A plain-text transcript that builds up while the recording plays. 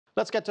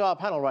Let's get to our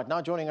panel right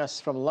now. Joining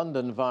us from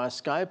London via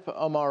Skype,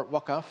 Ammar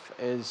Waqqaf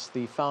is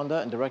the founder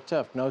and director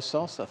of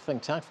Gnosos, a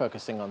think tank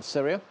focusing on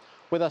Syria.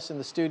 With us in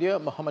the studio,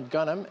 Mohammed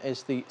Ghanem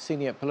is the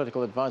senior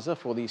political advisor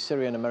for the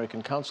Syrian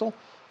American Council.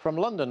 From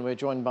London, we're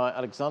joined by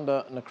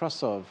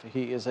Nekrassov.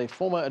 He is a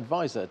former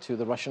advisor to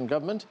the Russian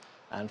government.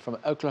 And from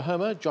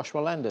Oklahoma, Joshua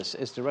Landis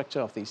is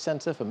director of the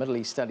Center for Middle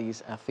East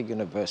Studies at the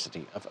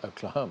University of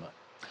Oklahoma.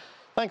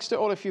 Thanks to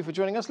all of you for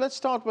joining us. Let's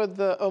start with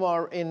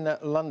Omar in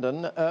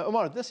London.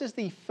 Omar, this is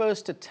the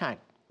first attack,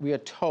 we are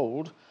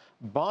told,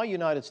 by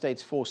United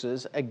States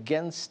forces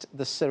against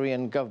the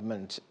Syrian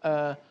government.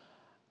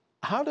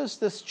 How does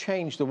this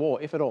change the war,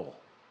 if at all?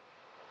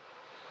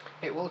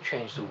 It will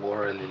change the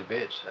war a little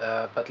bit,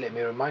 but let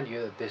me remind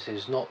you that this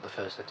is not the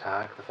first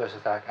attack. The first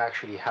attack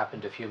actually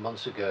happened a few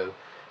months ago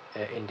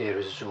in Deir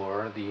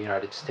ez-Zor. The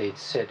United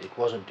States said it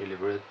wasn't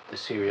deliberate. The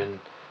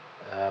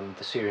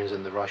Syrians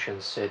and the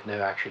Russians said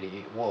no, actually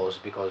it was,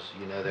 because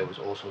there was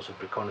all sorts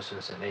of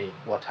reconnaissance and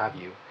what have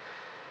you.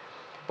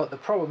 But the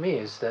problem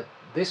is that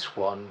this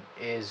one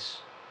is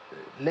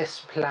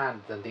less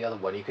planned than the other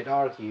one. You could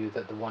argue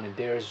that the one in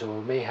Deir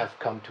ez-Zor may have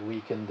come to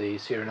weaken the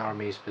Syrian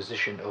army's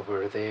position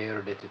over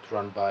there, let it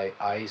run by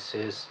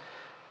ISIS.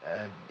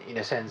 In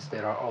a sense,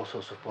 there are all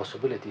sorts of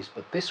possibilities,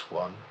 but this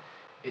one,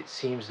 it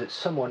seems that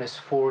someone has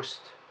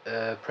forced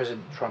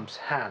President Trump's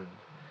hand.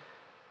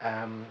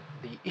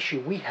 The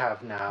issue we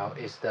have now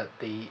is that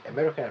the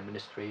American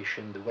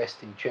administration, the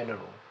West in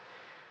general,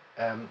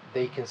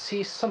 they can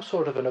see some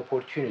sort of an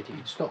opportunity.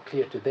 It's not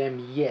clear to them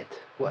yet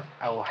what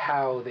or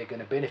how they're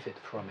going to benefit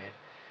from it,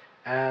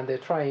 and they're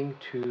trying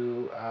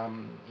to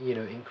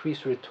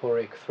increase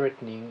rhetoric,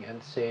 threatening,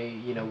 and say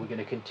we're going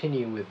to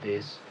continue with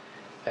this,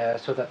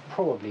 so that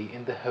probably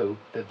in the hope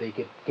that they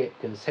could get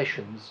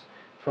concessions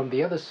from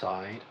the other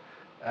side.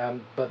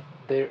 But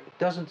there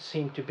doesn't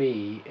seem to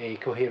be a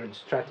coherent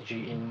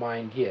strategy in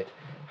mind yet.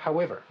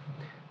 However,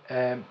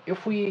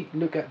 if we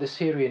look at the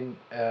Syrian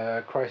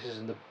crisis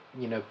in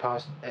the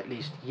past at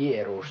least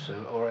year or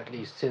so, or at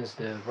least since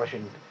the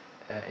Russian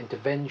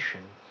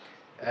intervention,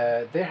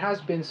 there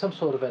has been some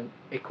sort of an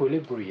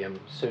equilibrium,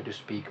 so to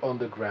speak, on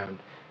the ground.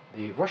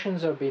 The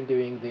Russians have been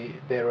doing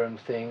their own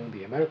thing,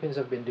 the Americans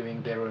have been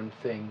doing their own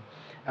thing,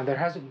 and there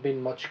hasn't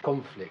been much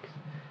conflict.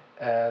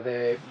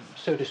 They're,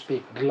 so to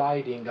speak,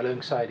 gliding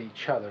alongside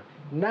each other.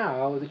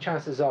 Now the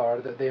chances are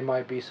that there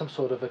might be some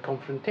sort of a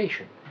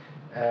confrontation,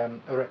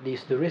 or at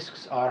least the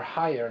risks are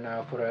higher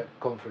now for a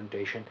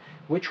confrontation,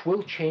 which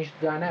will change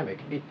the dynamic.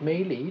 It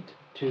may lead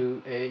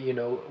to a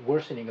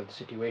worsening of the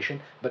situation,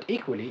 but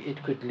equally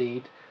it could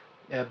lead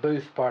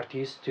both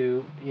parties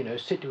to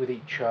sit with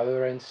each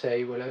other and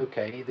say, well,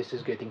 okay, this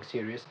is getting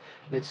serious,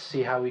 let's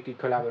see how we could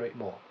collaborate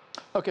more.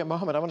 Okay,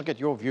 Mohammed, I want to get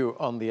your view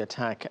on the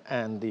attack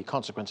and the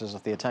consequences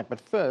of the attack. But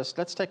first,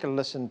 let's take a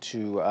listen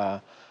to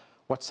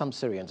what some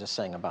Syrians are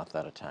saying about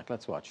that attack.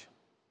 Let's watch.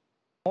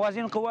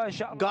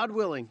 God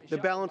willing, the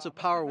balance of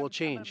power will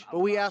change. But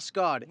we ask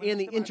God and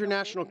the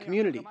international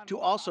community to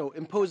also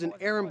impose an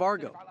air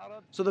embargo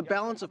so the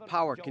balance of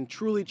power can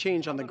truly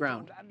change on the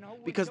ground.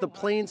 Because the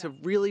planes have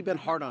really been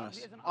hard on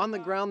us. On the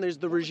ground, there's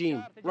the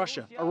regime,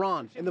 Russia,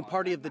 Iran, and the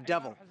party of the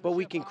devil. But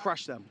we can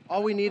crush them.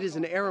 All we need is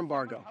an air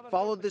embargo.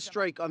 Follow this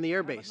strike on the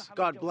airbase.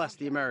 God bless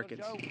the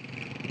Americans.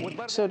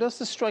 So does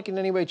the strike in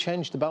any way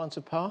change the balance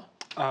of power?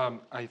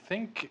 I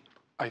think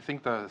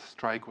the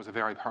strike was a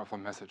very powerful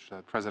message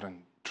that President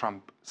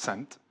Trump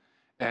sent.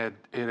 And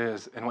it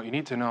is, and what you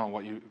need to know,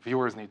 what you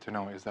viewers need to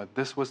know, is that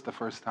this was the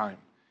first time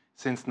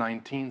since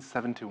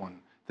 1971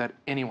 that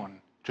anyone,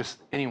 just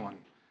anyone,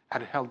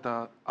 had held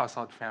the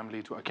Assad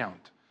family to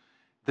account.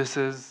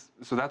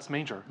 So that's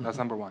major. That's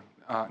number one.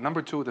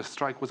 Number two, the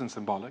strike wasn't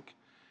symbolic.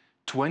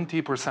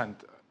 20%,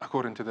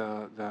 according to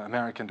the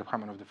American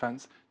Department of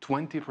Defense,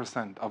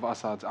 20% of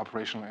Assad's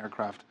operational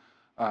aircraft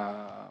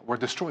were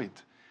destroyed.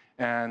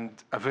 And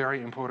a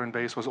very important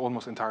base was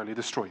almost entirely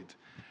destroyed.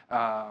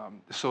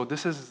 So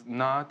this is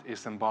not a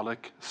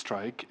symbolic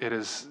strike. It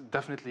is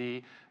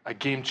definitely a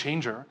game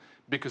changer,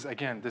 because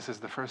again, this is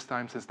the first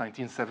time since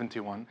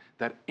 1971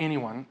 that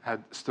anyone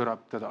had stood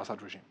up to the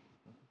Assad regime.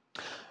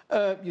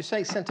 You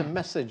say sent a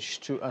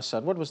message to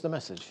Assad. What was the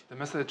message? The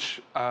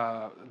message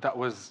that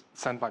was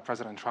sent by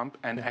President Trump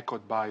and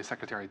echoed by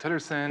Secretary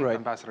Tillerson, right,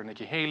 Ambassador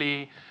Nikki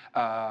Haley,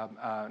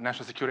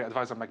 National Security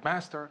Advisor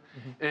McMaster,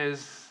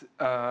 is,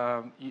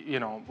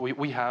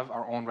 we have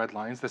our own red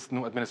lines. This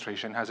new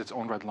administration has its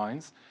own red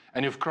lines.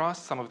 And you've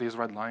crossed some of these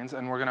red lines,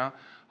 and we're going to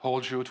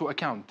hold you to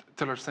account.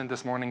 Tillerson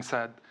this morning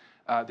said,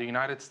 the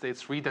United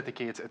States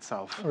rededicates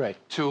itself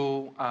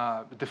to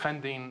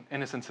defending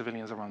innocent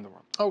civilians around the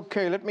world.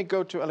 Okay, let me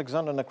go to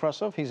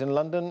Nekrassov. He's in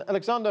London.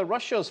 Alexander,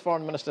 Russia's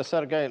Foreign Minister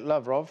Sergei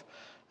Lavrov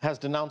has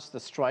denounced the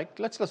strike.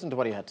 Let's listen to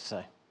what he had to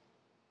say.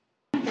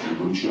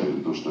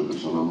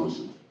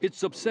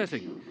 It's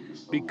upsetting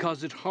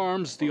because it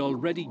harms the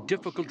already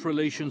difficult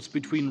relations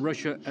between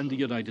Russia and the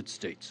United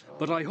States.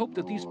 But I hope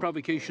that these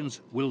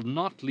provocations will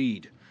not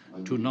lead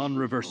to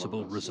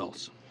non-reversible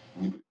results.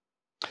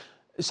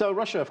 So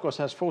Russia, of course,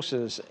 has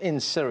forces in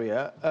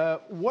Syria.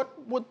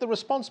 What would the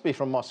response be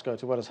from Moscow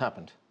to what has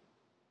happened?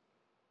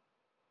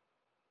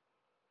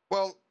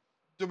 Well,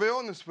 to be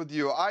honest with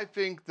you, I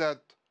think that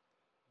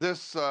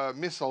this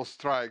missile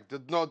strike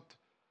did not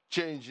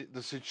change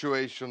the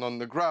situation on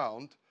the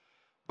ground,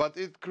 but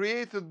it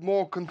created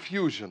more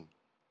confusion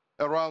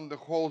around the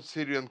whole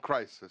Syrian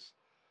crisis.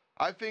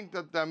 I think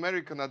that the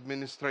American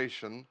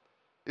administration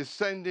is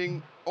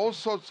sending all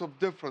sorts of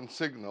different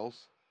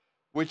signals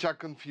which are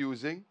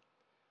confusing.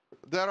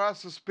 There are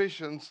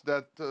suspicions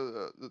that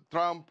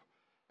Trump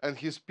and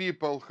his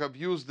people have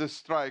used this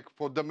strike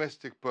for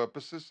domestic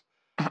purposes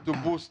to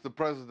boost the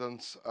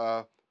president's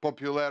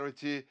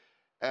popularity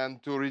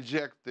and to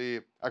reject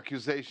the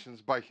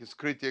accusations by his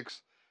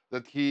critics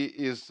that he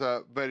is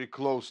very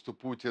close to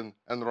Putin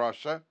and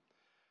Russia.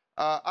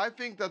 I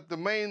think that the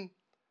main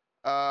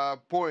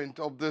point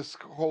of this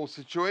whole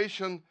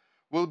situation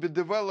will be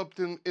developed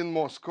in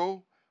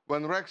Moscow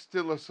when Rex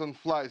Tillerson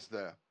flies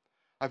there.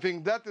 I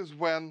think that is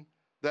when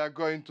they are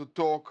going to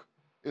talk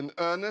in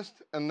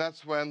earnest, and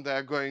that's when they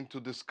are going to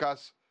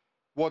discuss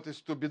what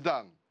is to be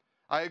done.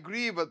 I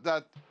agree with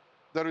that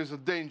there is a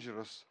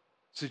dangerous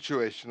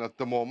situation at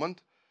the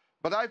moment,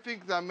 but I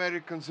think the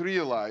Americans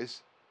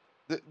realize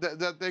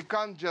that they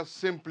can't just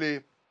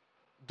simply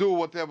do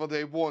whatever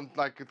they want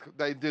like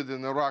they did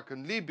in Iraq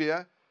and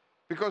Libya,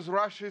 because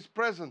Russia is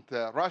present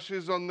there. Russia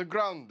is on the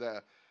ground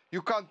there.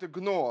 You can't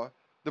ignore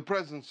the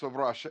presence of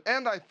Russia.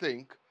 And I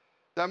think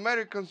the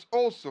Americans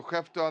also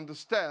have to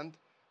understand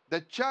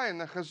that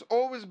China has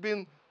always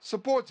been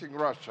supporting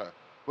Russia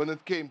when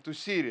it came to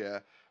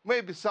Syria.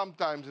 Maybe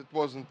sometimes it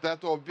wasn't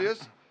that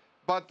obvious,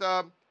 but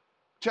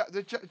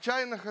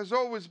China has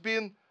always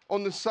been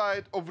on the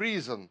side of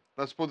reason,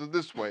 let's put it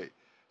this way.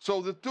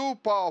 So the two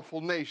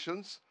powerful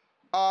nations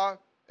are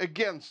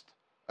against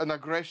an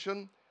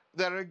aggression.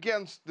 They're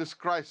against this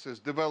crisis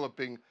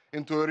developing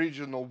into a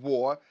regional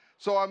war.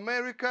 So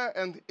America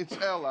and its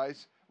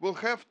allies will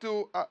have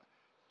to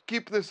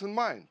keep this in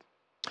mind.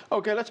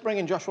 Okay, let's bring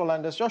in Joshua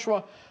Landis.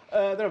 Joshua,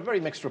 there are very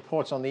mixed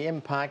reports on the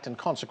impact and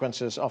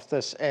consequences of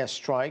this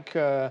airstrike,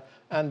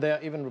 and there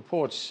are even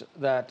reports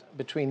that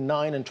between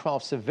 9 and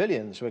 12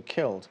 civilians were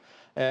killed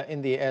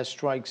in the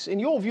airstrikes. In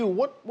your view,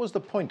 what was the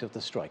point of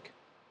the strike?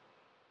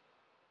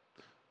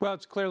 Well,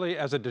 it's clearly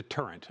as a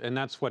deterrent, and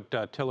that's what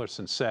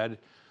Tillerson said.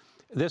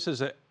 This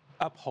is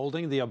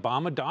upholding the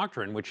Obama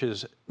doctrine, which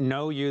is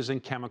no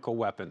using chemical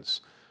weapons.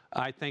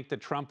 I think that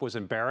Trump was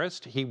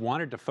embarrassed. He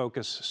wanted to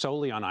focus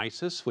solely on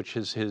ISIS, which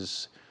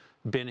has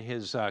been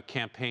his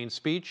campaign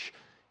speech.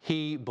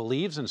 He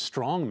believes in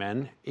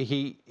strongmen.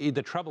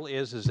 The trouble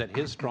is that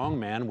his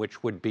strongman,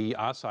 which would be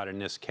Assad in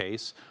this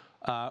case,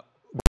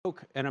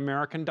 broke an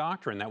American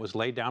doctrine that was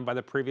laid down by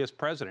the previous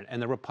president.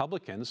 And the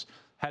Republicans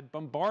had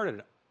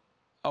bombarded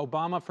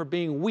Obama for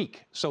being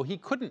weak. So he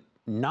couldn't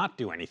not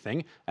do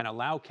anything and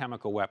allow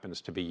chemical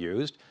weapons to be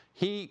used.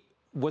 He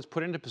was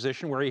put into a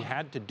position where he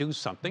had to do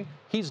something.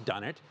 He's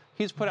done it.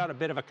 He's put out a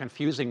bit of a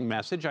confusing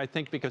message, I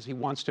think, because he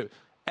wants to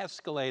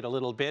escalate a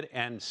little bit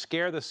and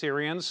scare the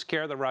Syrians,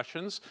 scare the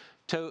Russians,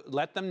 to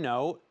let them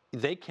know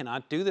they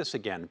cannot do this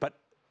again. But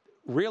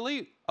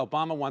really,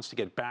 Obama wants to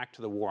get back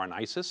to the war on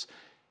ISIS.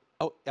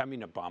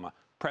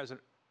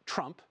 President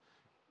Trump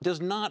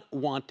does not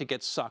want to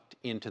get sucked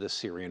into the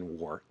Syrian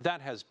war. That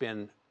has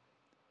been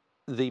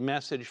the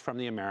message from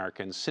the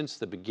Americans since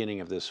the beginning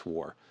of this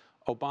war.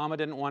 Obama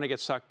didn't want to get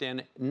sucked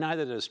in,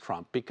 neither does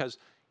Trump, because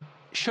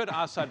should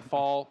Assad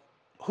fall,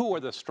 who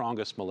are the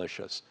strongest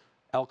militias?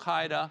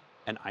 Al-Qaeda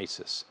and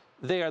ISIS.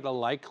 They are the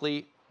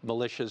likely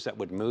militias that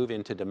would move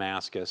into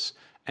Damascus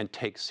and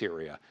take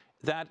Syria.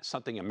 That's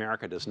something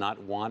America does not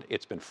want.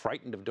 It's been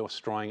frightened of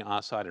destroying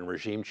Assad and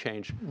regime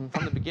change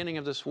from the beginning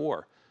of this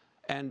war.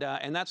 And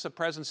that's the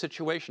present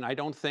situation. I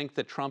don't think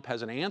that Trump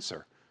has an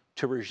answer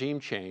to regime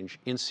change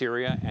in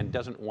Syria and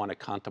doesn't want to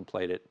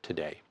contemplate it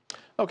today.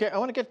 Okay, I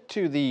want to get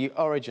to the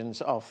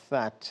origins of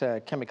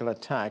that chemical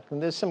attack.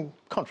 And there's some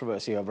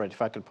controversy over it,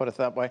 if I could put it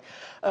that way.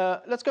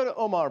 Let's go to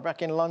Omar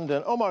back in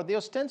London. Omar, the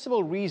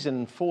ostensible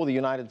reason for the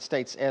United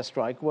States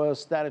airstrike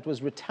was that it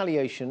was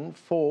retaliation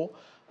for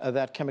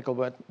that chemical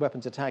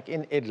weapons attack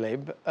in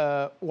Idlib.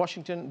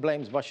 Washington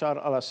blames Bashar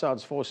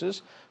al-Assad's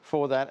forces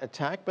for that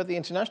attack, but the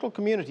international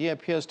community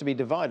appears to be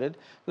divided.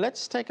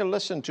 Let's take a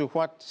listen to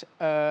what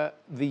the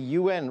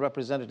UN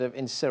representative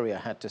in Syria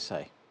had to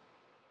say.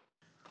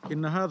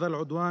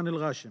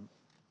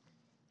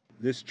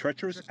 This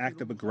treacherous act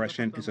of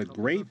aggression is a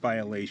grave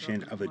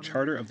violation of the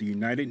Charter of the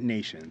United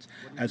Nations,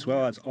 as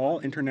well as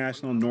all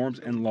international norms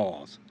and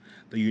laws.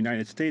 The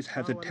United States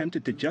has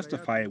attempted to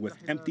justify it with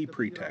empty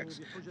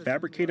pretexts,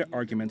 fabricated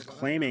arguments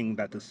claiming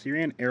that the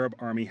Syrian Arab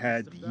army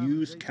had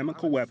used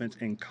chemical weapons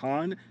in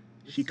Khan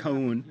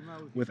Sheikhoun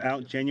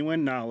without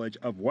genuine knowledge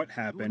of what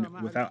happened,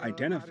 without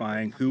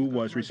identifying who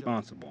was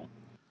responsible.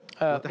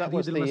 That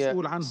was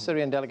the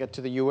Syrian delegate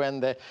to the UN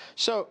there.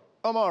 So,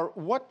 Omar,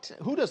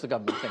 who does the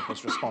government think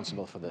was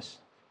responsible for this?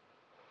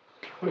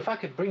 Well, if I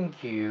could bring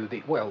you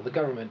the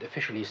government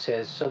officially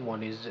says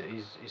someone is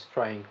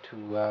trying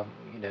to,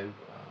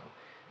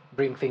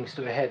 bring things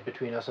to a head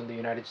between us and the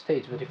United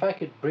States. But if I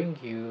could bring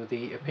you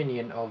the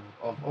opinion of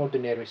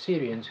ordinary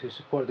Syrians who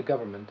support the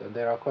government, and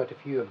there are quite a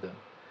few of them,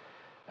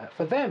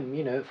 For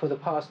them, for the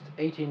past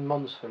 18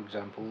 months, for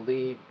example,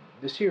 the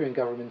Syrian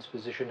government's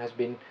position has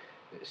been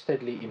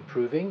steadily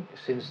improving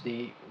since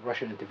the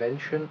Russian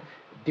intervention,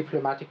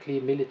 diplomatically,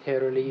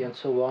 militarily, and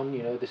so on.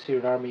 The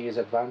Syrian army is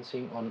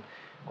advancing on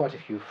quite a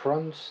few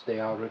fronts. They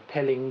are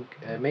repelling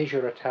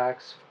major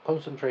attacks,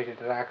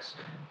 concentrated attacks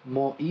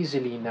more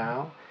easily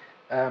now.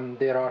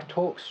 There are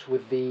talks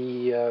with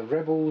the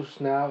rebels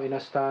now in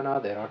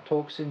Astana. There are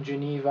talks in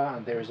Geneva,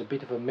 and there is a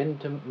bit of a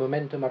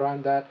momentum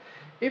around that.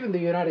 Even the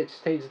United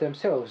States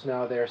themselves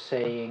now, they're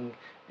saying,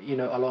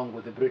 along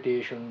with the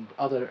British and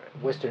other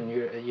Western,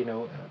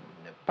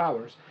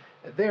 powers,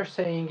 they're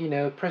saying,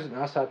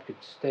 President Assad could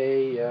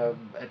stay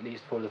at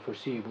least for the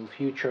foreseeable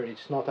future.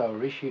 It's not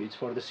our issue. It's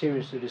for the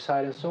Syrians to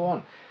decide, and so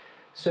on.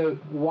 So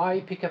why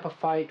pick up a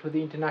fight with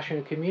the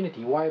international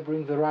community? Why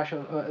bring the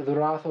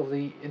wrath of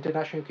the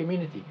international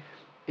community?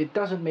 It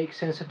doesn't make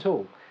sense at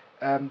all.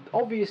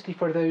 Obviously,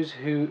 for those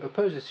who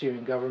oppose the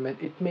Syrian government,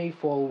 it may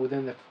fall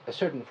within a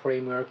certain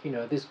framework.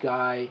 This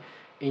guy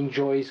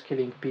enjoys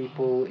killing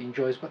people,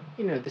 but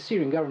the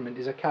Syrian government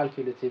is a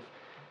calculative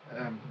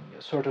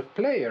sort of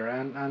player,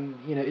 and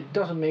it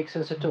doesn't make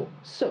sense at all.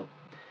 So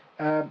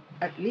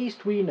at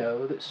least we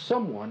know that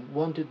someone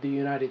wanted the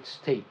United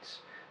States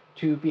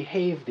to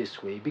behave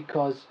this way,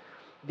 because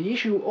the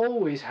issue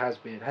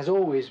has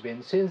always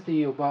been since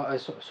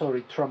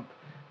the Trump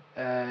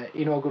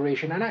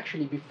inauguration, and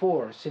actually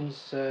before,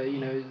 since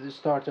the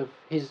start of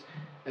his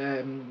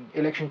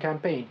election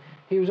campaign.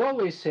 He was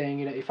always saying,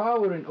 if I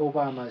were in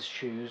Obama's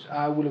shoes,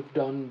 I would have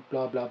done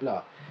blah blah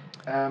blah.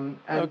 And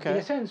in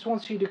a sense,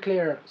 once you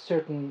declare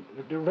certain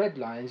red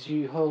lines,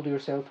 you hold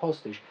yourself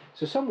hostage.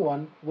 So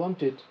someone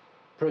wanted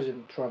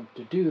President Trump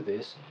to do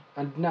this,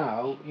 and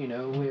now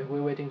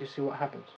we're waiting to see what happens.